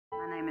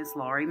is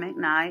Laurie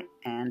McKnight,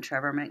 and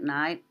Trevor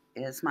McKnight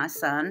is my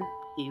son.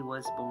 He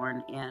was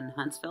born in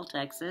Huntsville,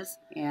 Texas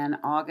in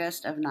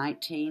August of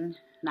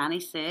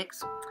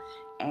 1996.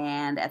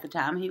 And at the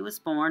time he was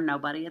born,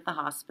 nobody at the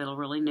hospital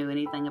really knew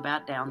anything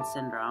about Down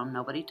syndrome.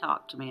 Nobody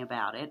talked to me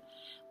about it.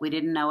 We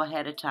didn't know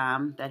ahead of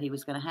time that he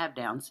was going to have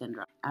Down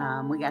syndrome.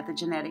 We got the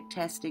genetic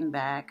testing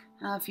back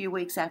a few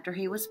weeks after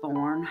he was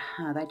born.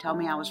 They told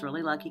me I was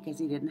really lucky because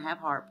he didn't have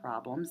heart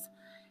problems.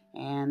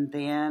 And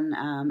then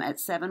at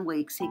 7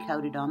 weeks, he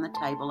coded on the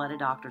table at a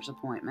doctor's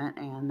appointment,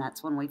 and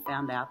that's when we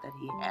found out that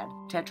he had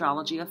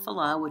tetralogy of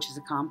Fallot, which is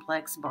a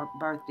complex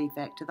birth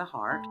defect to the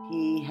heart.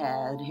 He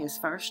had his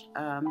first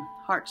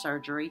heart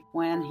surgery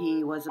when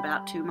he was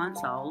about 2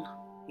 months old.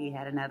 He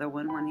had another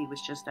one when he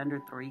was just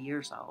under 3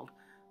 years old,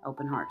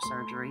 open heart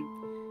surgery.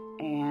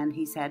 And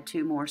he's had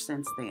 2 more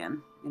since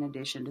then, in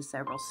addition to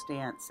several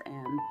stents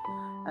and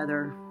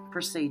other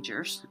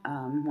procedures.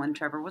 When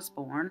Trevor was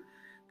born,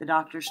 the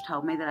doctors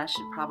told me that I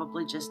should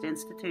probably just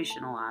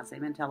institutionalize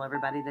him and tell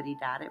everybody that he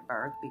died at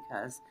birth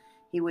because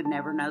he would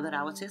never know that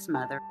I was his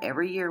mother.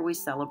 Every year we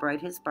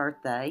celebrate his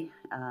birthday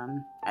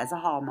as a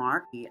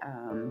hallmark. He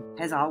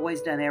has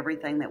always done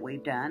everything that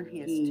we've done.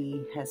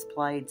 He has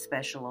played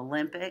Special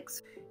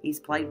Olympics. He's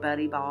played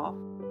buddy ball.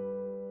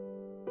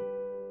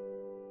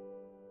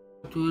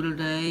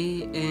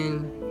 Today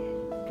and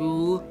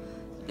vocal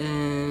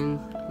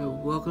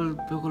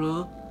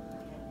piccolo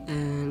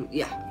and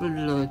yeah, a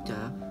lot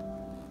of.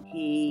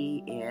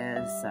 He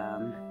is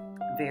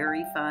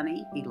very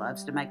funny. He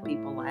loves to make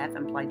people laugh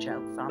and play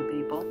jokes on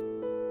people.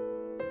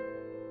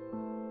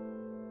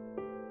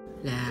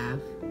 Laugh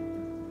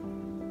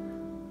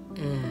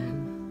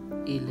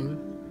and eating.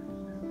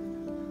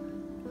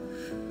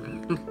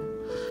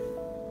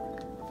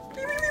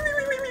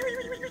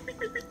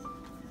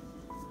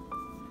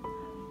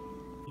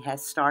 He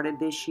has started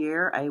this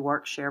year a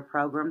work share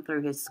program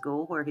through his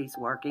school where he's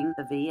working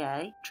the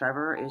VA.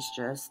 Trevor is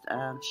just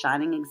a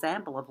shining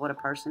example of what a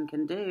person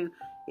can do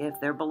if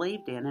they're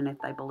believed in and if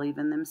they believe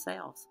in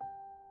themselves.